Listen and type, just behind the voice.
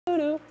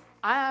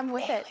I'm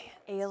with it.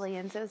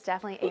 Aliens. It was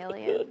definitely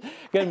aliens.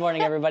 Good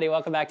morning, everybody.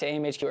 Welcome back to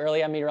AMHQ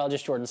Early. I'm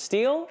meteorologist Jordan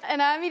Steele.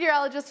 And I'm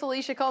meteorologist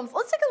Felicia Combs.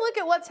 Let's take a look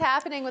at what's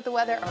happening with the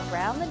weather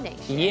around the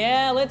nation.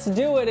 Yeah, let's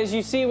do it. As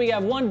you see, we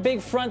have one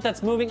big front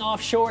that's moving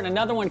offshore and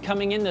another one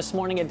coming in this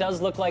morning. It does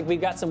look like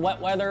we've got some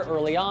wet weather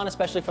early on,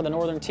 especially for the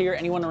northern tier.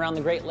 Anyone around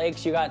the Great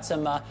Lakes, you got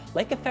some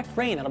lake effect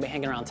rain that'll be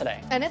hanging around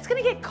today. And it's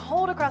going to get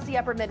cold across the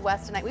upper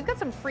Midwest tonight. We've got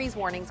some freeze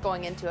warnings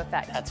going into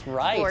effect. That's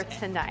right. For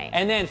tonight.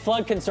 And then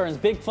flood concerns,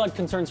 big flood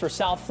concerns for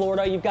South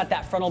Florida. You've got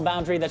that frontal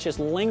boundary that's just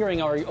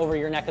lingering over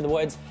your neck of the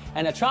woods,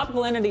 and a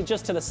tropical entity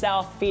just to the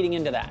south feeding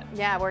into that.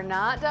 Yeah, we're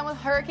not done with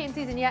hurricane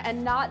season yet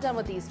and not done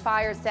with these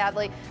fires,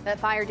 sadly. That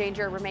fire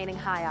danger remaining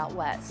high out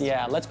west.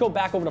 Yeah, let's go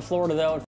back over to Florida, though.